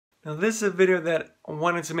Now this is a video that I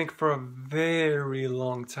wanted to make for a very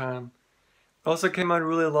long time. It also came out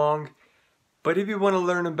really long, but if you want to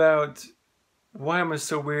learn about why am I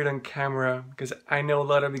so weird on camera, because I know a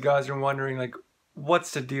lot of you guys are wondering like,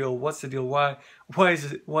 what's the deal? What's the deal? Why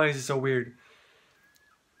is it so weird?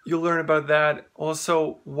 You'll learn about that.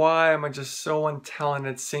 Also, why am I just so untalented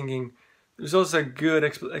at singing? There's also a good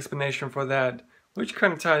explanation for that, which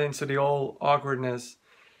kind of ties into the whole awkwardness.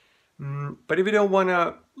 But if you don't want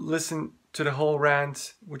to listen to the whole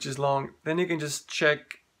rant, which is long, then you can just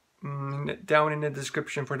check down in the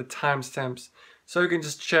description for the timestamps. So you can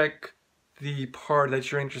just check the part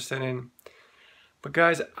that you're interested in. But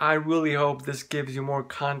guys, I really hope this gives you more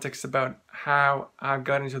context about how I've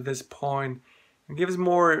gotten to this point and gives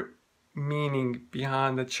more meaning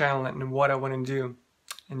behind the channel and what I want to do.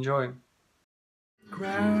 Enjoy.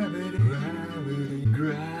 Gravity, gravity,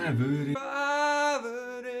 gravity, gravity.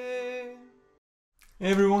 Hey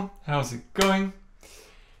everyone, how's it going?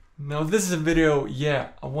 Now this is a video,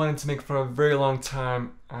 I wanted to make for a very long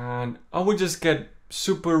time, and I would just get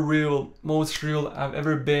super real, most real I've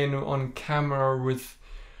ever been on camera with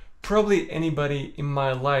probably anybody in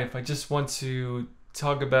my life. I just want to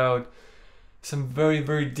talk about some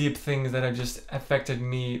very deep things that have just affected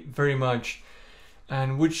me very much,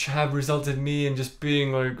 and which have resulted me in just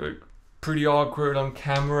being like pretty awkward on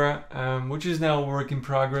camera, which is now a work in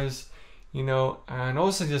progress, you know. And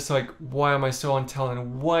also just like, why am I so untalented?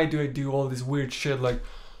 Why do I do all this weird shit like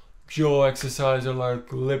jaw exercise or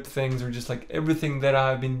like lip things or just like everything that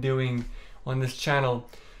I've been doing on this channel?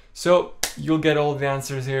 So you'll get all the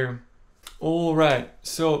answers here. Alright,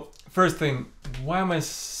 so first thing, why am I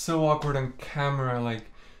so awkward on camera, like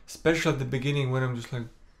especially at the beginning when I'm just like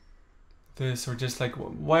this, or just like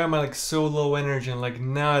why am I like so low energy and like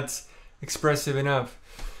not expressive enough?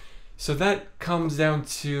 So that comes down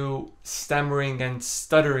to stammering and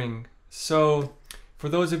stuttering. So for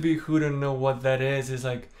those of you who don't know what that is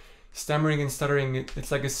like stammering and stuttering,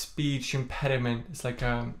 it's like a speech impediment. It's like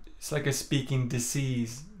a speaking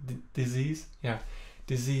disease. Disease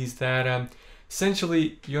that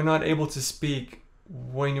essentially you're not able to speak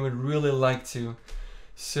when you would really like to.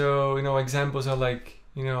 So, you know, examples are like,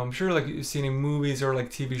 you know, I'm sure like you've seen in movies or like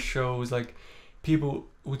TV shows, like people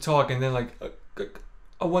who talk and then like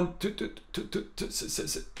I want to,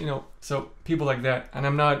 you know, so people like that. And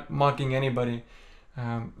I'm not mocking anybody.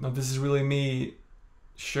 No, this is really me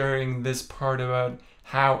sharing this part about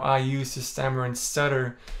how I used to stammer and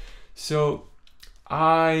stutter. So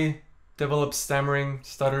I developed stuttering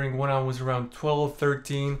when I was around 12,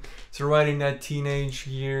 13, so right in that teenage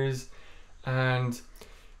years, and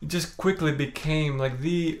it just quickly became like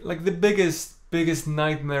the biggest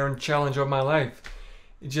nightmare and challenge of my life.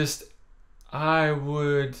 I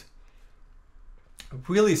would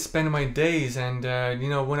really spend my days, and you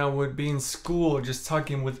know, when I would be in school or just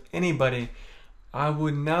talking with anybody, I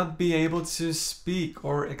would not be able to speak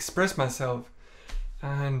or express myself,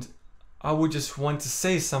 and I would just want to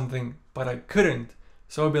say something, but I couldn't.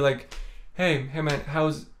 So I'd be like, hey man,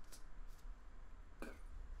 how's,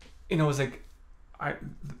 you know, it's like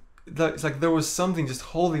there was something just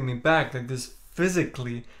holding me back, like this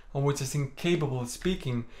physically, I was just incapable of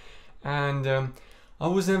speaking. And I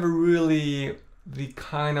was never really the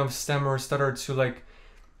kind of stammer or stutter to like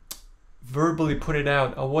verbally put it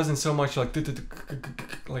out. I wasn't so much like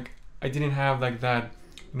I didn't have like that,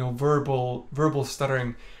 you know, verbal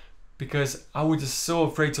stuttering, because I was just so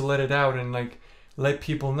afraid to let it out and like let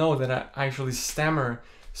people know that I actually stammer.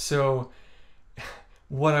 So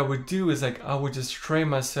what I would do is like I would just train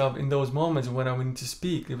myself in those moments when I would need to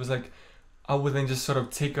speak. It was like I would then just sort of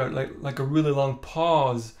take a like a really long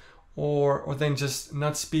pause, or then just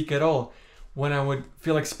not speak at all when I would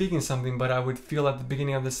feel like speaking something, but I would feel at the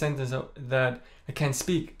beginning of the sentence that I can't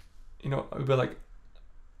speak. You know, I would be like,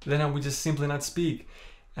 then I would just simply not speak.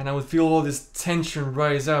 And I would feel all this tension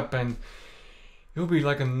rise up, and it would be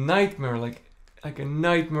like a nightmare, like a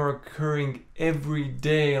nightmare occurring every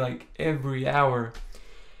day, like every hour.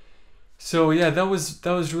 So yeah, that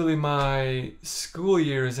was really my school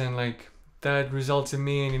years, and like that resulted in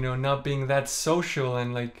me, you know, not being that social,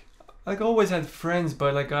 and like I always had friends,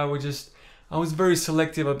 but like I was very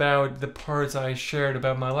selective about the parts I shared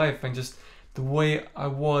about my life, and just the way I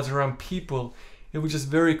was around people. It was just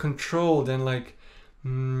very controlled, and like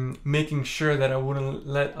making sure that I wouldn't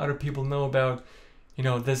let other people know about, you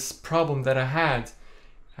know, this problem that I had.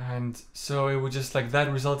 And so it was just like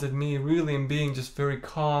that resulted me really in being just very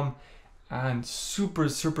calm and super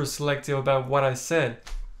selective about what I said.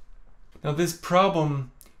 Now this problem,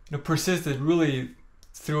 you know, persisted really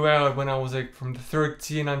throughout when I was like from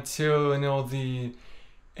 13 until, you know, the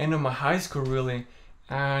end of my high school really.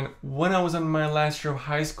 And when I was on my last year of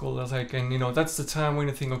high school, I was like, and that's the time when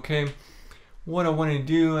you think, okay, what I want to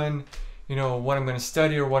do, and what I'm going to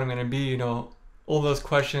study or what I'm going to be, all those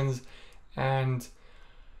questions. And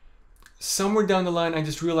somewhere down the line, I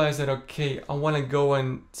just realized that, okay, I want to go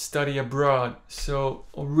and study abroad. So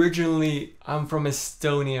originally, I'm from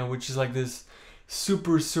Estonia, which is like this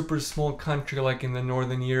super, super small country, like in the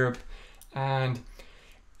Northern Europe. And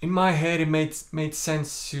in my head, it made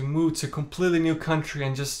sense to move to a completely new country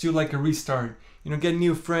and just do like a restart. Get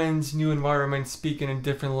new friends, new environment, speaking a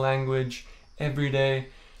different language every day.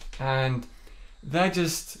 And that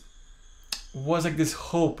just was like this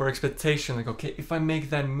hope or expectation, like, okay, if I make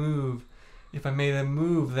that move,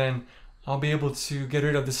 then I'll be able to get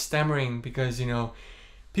rid of the stammering, because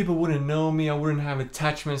people wouldn't know me, I wouldn't have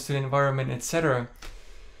attachments to the environment, etc.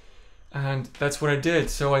 And that's what I did.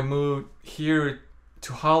 So I moved here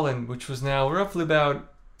to Holland, which was now roughly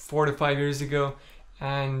about 4 to 5 years ago,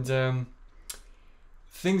 and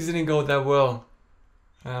things didn't go that well.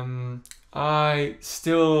 I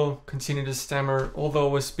still continue to stammer, although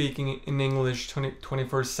I was speaking in English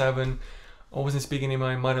 24/7. I wasn't speaking in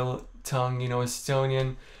my mother tongue,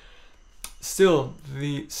 Estonian. Still,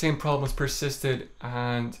 the same problems persisted,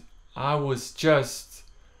 and I was just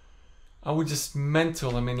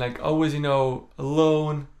mental. I mean, like, I was,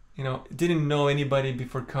 alone, didn't know anybody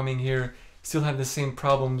before coming here, still had the same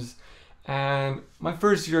problems. And my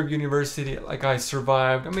first year of university, like, I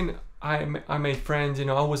survived. I mean, I made friends,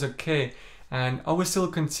 I was okay. And I was still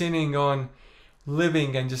continuing on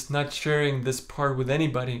living and just not sharing this part with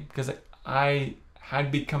anybody, because I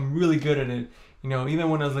had become really good at it. Even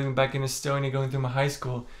when I was living back in Estonia, going through my high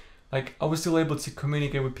school, like, I was still able to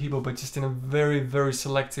communicate with people, but just in a very, very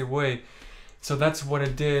selective way. So that's what I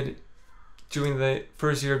did during the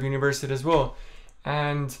first year of university as well.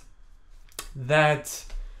 And that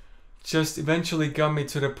just eventually got me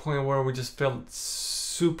to the point where we just felt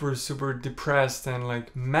super, super depressed and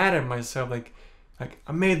like mad at myself. Like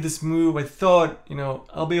I made this move, I thought,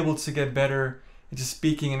 I'll be able to get better at just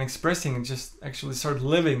speaking and expressing and just actually start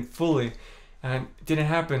living fully. And it didn't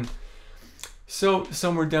happen. So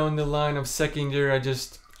somewhere down the line of second year, I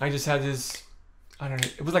just had this, I don't know,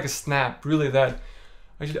 it was like a snap, really, that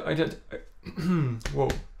I just whoa,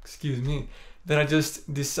 excuse me, then I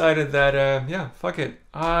just decided that, yeah, fuck it,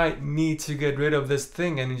 I need to get rid of this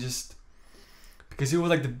thing. And because it was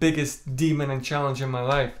like the biggest demon and challenge in my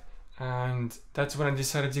life, and that's when I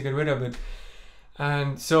decided to get rid of it.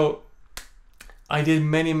 And so I did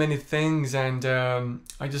many things, and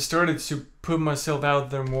I just started to put myself out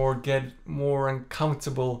there more, get more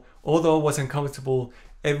uncomfortable. Although I was uncomfortable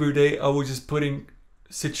every day, I was just putting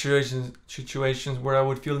situations where I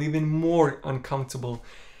would feel even more uncomfortable,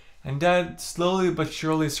 and that slowly but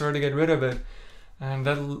surely started to get rid of it. And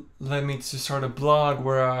that led me to start a blog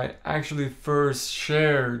where I actually first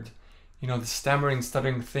shared, the stuttering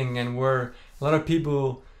thing, and where a lot of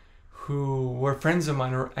people who were friends of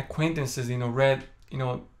mine or acquaintances, read,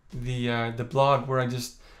 the blog where I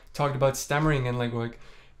just talked about stammering, and like,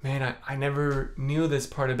 man, I never knew this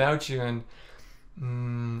part about you. And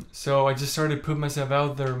so I just started to put myself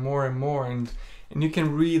out there more and more, and you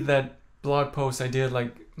can read that blog post I did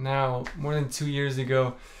like now more than 2 years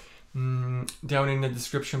ago, down in the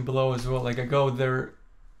description below as well. Like, I go there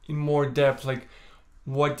in more depth, like,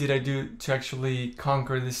 what did I do to actually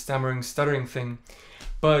conquer this stuttering thing.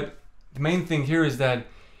 But the main thing here is that,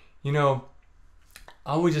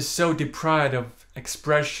 I was just so deprived of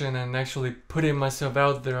expression and actually putting myself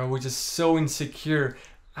out there. I was just so insecure.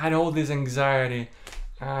 I had all this anxiety,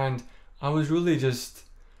 and I was really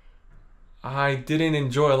I didn't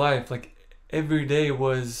enjoy life. Like, every day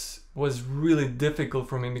was really difficult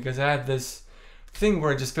for me, because I had this thing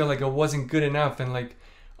where I just felt like I wasn't good enough, and like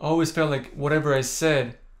I always felt like whatever I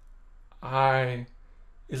said,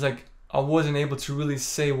 it's like I wasn't able to really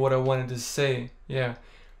say what I wanted to say. Yeah,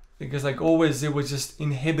 because like always it was just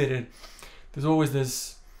inhibited. There's always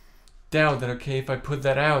this doubt that, okay, if I put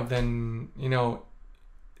that out, then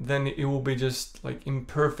then it will be just like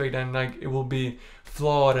imperfect, and like it will be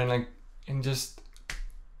flawed, and just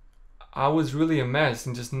I was really a mess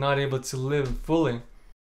and just not able to live fully.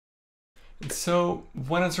 And so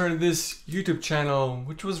when I started this YouTube channel,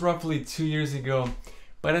 which was roughly 2 years ago,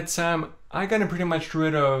 by that time I got pretty much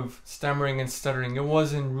rid of stammering and stuttering. It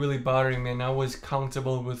wasn't really bothering me, and I was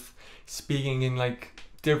comfortable with speaking in like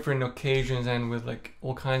different occasions and with like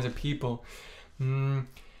all kinds of people.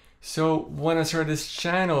 So when I started this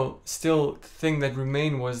channel, still the thing that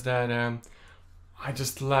remained was that I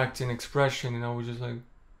just lacked in expression, and I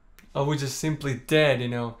was just simply dead,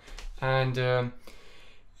 and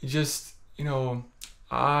it just,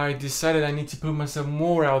 I decided I need to put myself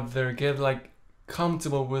more out there, get like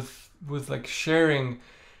comfortable with like sharing,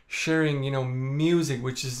 you know, music,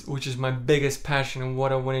 which is my biggest passion and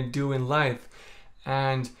what I want to do in life.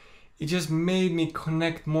 And it just made me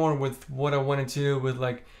connect more with what I wanted to do with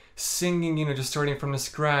like singing, you know, just starting from the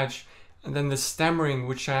scratch, and then the stammering,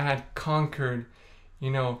 which I had conquered,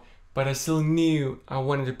 you know, but I still knew I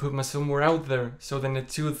wanted to put myself more out there. So then the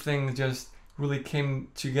two things just really came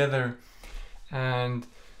together. And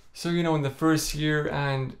so, you know, in the first year,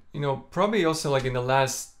 and, you know, probably also like in the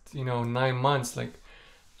last, you know, 9 months, like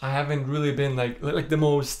I haven't really been like the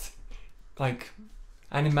most like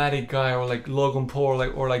animatic guy, or like Logan Paul,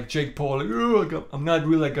 or like Jake Paul. Like, oh, I'm not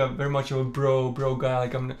really like a very much of a bro guy.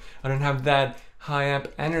 Like I don't have that high amp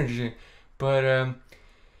energy, but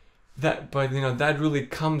you know, that really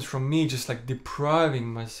comes from me just like depriving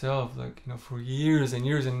myself, like, you know, for years and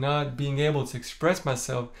years, and not being able to express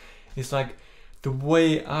myself. It's like the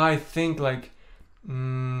way I think, like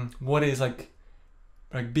what is like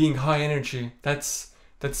being high energy. That's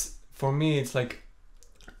for me, it's like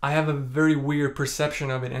I have a very weird perception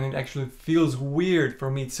of it, and it actually feels weird for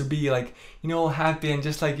me to be like, you know, happy and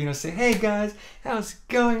just like, you know, say, hey guys, how's it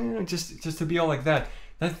going? You know, just to be all like that.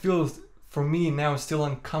 That feels for me now still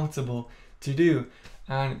uncomfortable to do.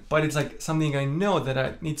 But it's like something I know that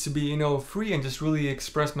I need to be, you know, free and just really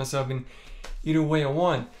express myself in either way I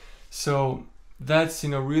want. So that's, you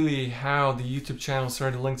know, really how the YouTube channel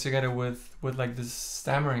started to link together with like this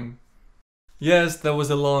stammering. Yes, that was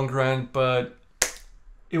a long rant, but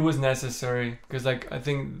it was necessary, because like I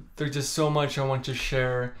think there's just so much I want to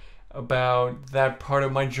share about that part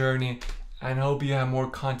of my journey, and I hope you have more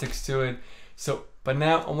context to it. So, but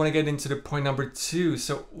now I want to get into the point number 2.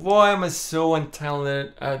 So why am I so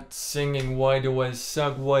untalented at singing? Why do I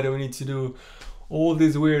suck? Why do I need to do all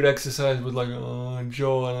these weird exercises with like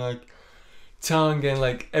jaw and like tongue and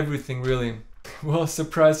like everything, really? Well,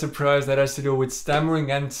 surprise, surprise, that has to do with stammering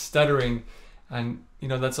and stuttering. And, you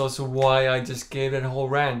know, that's also why I just gave that whole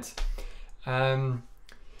rant. I've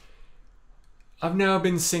now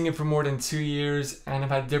been singing for more than 2 years, and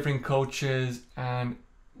I've had different coaches, and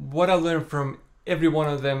what I learned from every one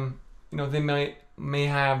of them, you know, they may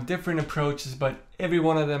have different approaches, but every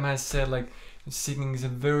one of them has said like singing is a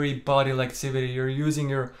very bodily activity. You're using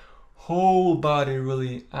your whole body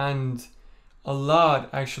really, and a lot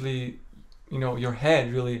actually, you know, your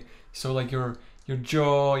head really. So like your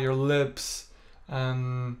jaw, your lips,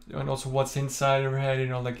 and also what's inside your head, you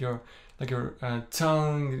know, like your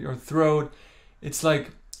tongue, your throat. It's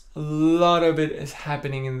like a lot of it is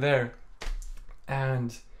happening in there.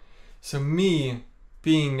 And so me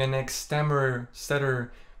being an ex-stammerer,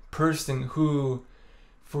 stutter person who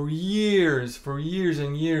for years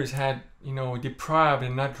and years had, you know, deprived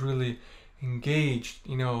and not really engaged,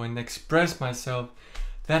 you know, and expressed myself,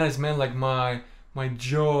 that has meant like my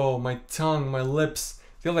jaw, my tongue, my lips,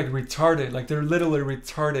 they're like retarded, like they're literally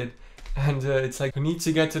retarded. And it's like we need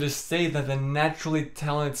to get to the state that the naturally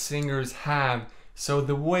talented singers have. So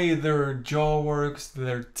the way their jaw works,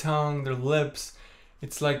 their tongue, their lips,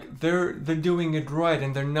 it's like they're doing it right,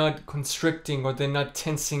 and they're not constricting or they're not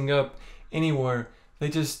tensing up anywhere. They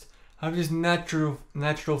just have this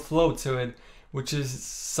natural flow to it, which is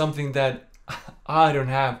something that I don't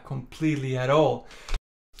have completely at all.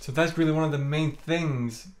 So that's really one of the main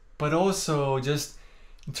things. But also just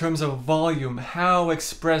in terms of volume, how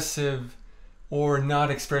expressive or not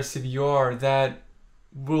expressive you are, that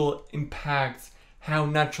will impact how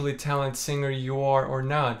naturally talented singer you are or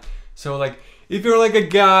not. So like if you're like a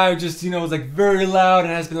guy who just, you know, is like very loud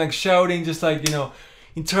and has been like shouting just like, you know,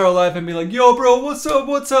 entire life, and be like, yo bro, what's up?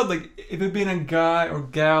 Like if you've been a guy or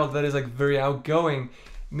gal that is like very outgoing,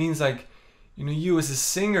 it means like, you know, you as a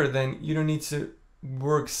singer, then you don't need to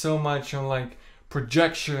work so much on like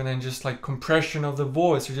projection and just like compression of the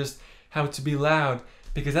voice, or just how to be loud,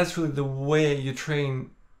 because that's really the way you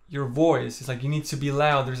train your voice. It's like you need to be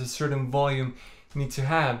loud, there's a certain volume you need to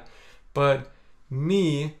have. But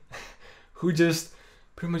me, who just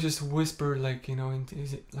pretty much just whispered like, you know,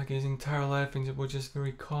 like his entire life, and was just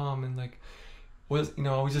very calm, and like was, you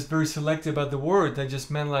know, I was just very selective about the word. That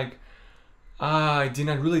just meant like I did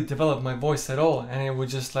not really develop my voice at all, and it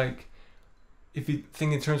was just like, if you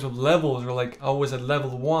think in terms of levels, or like I was at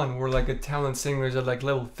level 1, where like a talent singer is at like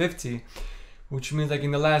level 50, which means like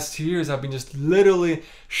in the last 2 years I've been just literally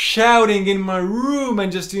shouting in my room,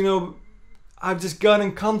 and just, you know, I've just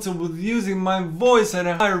gotten comfortable with using my voice at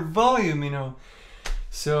a higher volume, you know.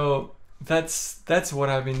 So that's what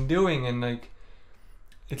I've been doing, and like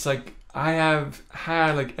it's like I have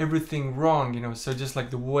had like everything wrong, you know. So just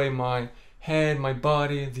like the way my head, my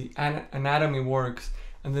body, the anatomy works,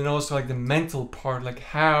 and then also like the mental part, like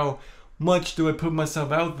how much do I put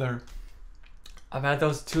myself out there. I've had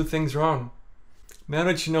those two things wrong. Now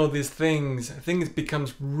that you know these things, I think it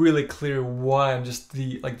becomes really clear why I'm just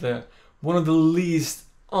the one of the least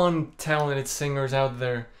untalented singers out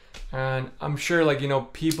there. And I'm sure, like, you know,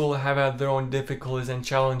 people have had their own difficulties and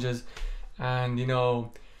challenges, and you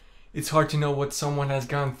know, it's hard to know what someone has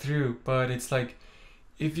gone through, but it's like,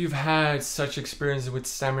 if you've had such experiences with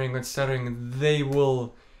stammering and stuttering, they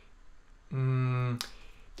will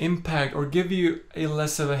impact or give you a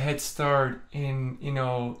less of a head start in, you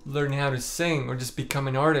know, learning how to sing or just become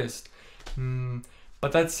an artist.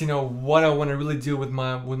 But that's, you know, what I want to really do with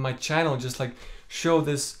my channel, just like show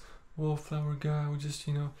this wallflower guy who just,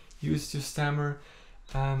 you know, used to stammer,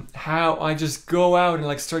 how I just go out and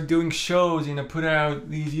like start doing shows, you know, put out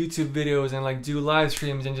these YouTube videos and like do live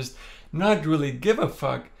streams and just not really give a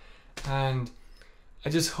fuck. And I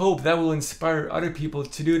just hope that will inspire other people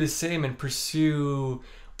to do the same and pursue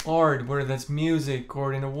art, whether that's music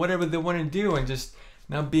or, you know, whatever they want to do, and just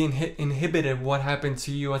not being inhibited what happened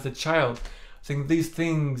to you as a child. I think these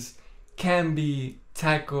things can be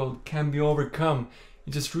tackled, can be overcome.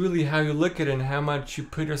 It's just really how you look at it and how much you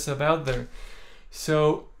put yourself out there.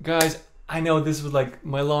 So guys, I know this was like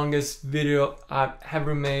my longest video I've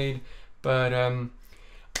ever made, but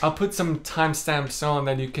I'll put some timestamps on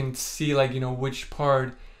that you can see, like, you know, which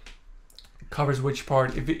part covers which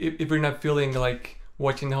part if you're not feeling like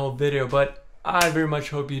watching the whole video. But I very much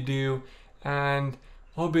hope you do, and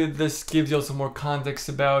hope this gives you also more context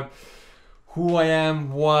about who I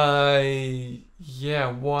am, why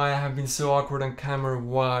I have been so awkward on camera,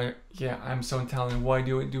 why I'm so untalented, why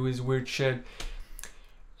do I do this weird shit.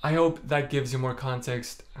 I hope that gives you more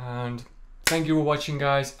context, and thank you for watching,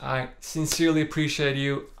 guys. I sincerely appreciate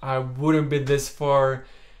you. I wouldn't be this far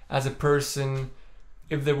as a person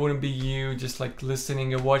if there wouldn't be you just like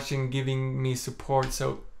listening and watching, giving me support.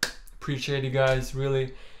 So appreciate you guys,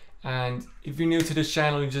 really. And if you're new to this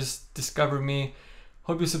channel, you just discovered me,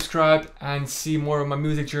 hope you subscribe and see more of my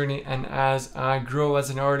music journey and as I grow as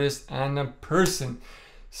an artist and a person.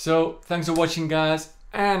 So thanks for watching, guys,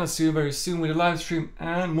 and I'll see you very soon with a live stream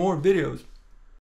and more videos.